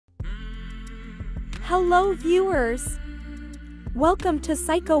Hello viewers! Welcome to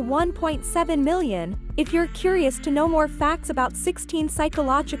Psycho 1.7 million. If you're curious to know more facts about 16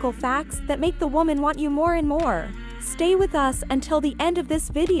 psychological facts that make the woman want you more and more, stay with us until the end of this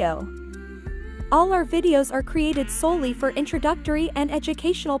video. All our videos are created solely for introductory and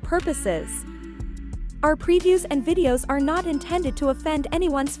educational purposes. Our previews and videos are not intended to offend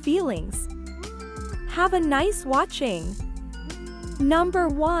anyone's feelings. Have a nice watching. Number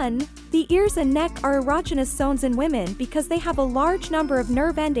 1. The ears and neck are erogenous zones in women because they have a large number of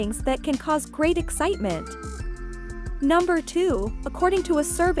nerve endings that can cause great excitement. Number 2. According to a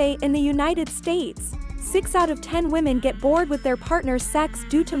survey in the United States, 6 out of 10 women get bored with their partner's sex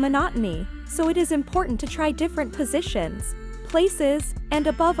due to monotony, so it is important to try different positions, places, and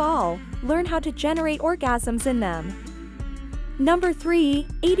above all, learn how to generate orgasms in them. Number 3.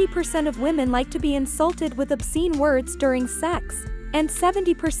 80% of women like to be insulted with obscene words during sex, and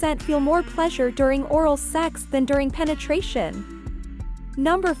 70% feel more pleasure during oral sex than during penetration.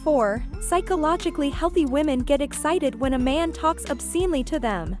 Number 4. Psychologically healthy women get excited when a man talks obscenely to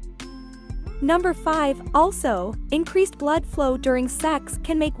them. Number 5. Also, increased blood flow during sex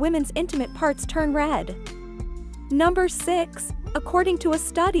can make women's intimate parts turn red. Number 6. According to a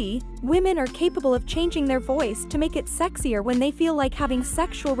study, women are capable of changing their voice to make it sexier when they feel like having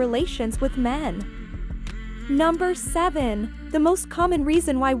sexual relations with men. Number 7. The most common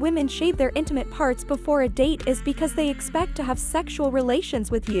reason why women shave their intimate parts before a date is because they expect to have sexual relations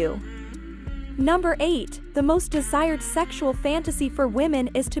with you. Number 8. The most desired sexual fantasy for women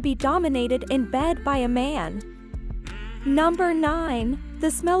is to be dominated in bed by a man. Number 9.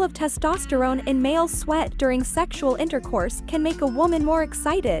 The smell of testosterone in male sweat during sexual intercourse can make a woman more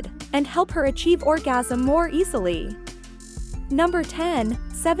excited and help her achieve orgasm more easily. Number 10.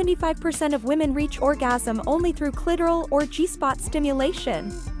 75% of women reach orgasm only through clitoral or G-spot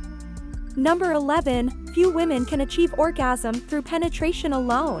stimulation. Number 11. Few women can achieve orgasm through penetration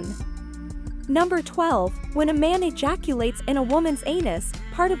alone. Number 12. When a man ejaculates in a woman's anus,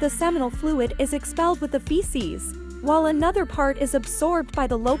 part of the seminal fluid is expelled with the feces, while another part is absorbed by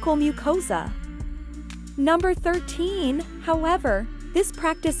the local mucosa. Number 13. However, this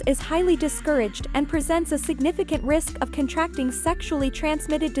practice is highly discouraged and presents a significant risk of contracting sexually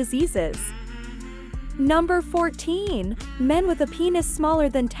transmitted diseases. Number 14. Men with a penis smaller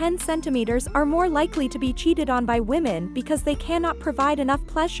than 10 centimeters are more likely to be cheated on by women because they cannot provide enough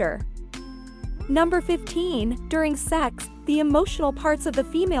pleasure. Number 15. During sex, the emotional parts of the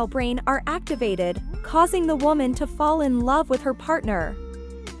female brain are activated, causing the woman to fall in love with her partner.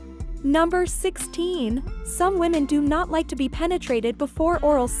 Number 16. Some women do not like to be penetrated before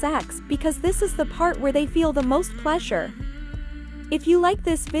oral sex because this is the part where they feel the most pleasure. If you like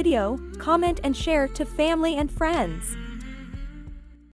this video, comment and share to family and friends.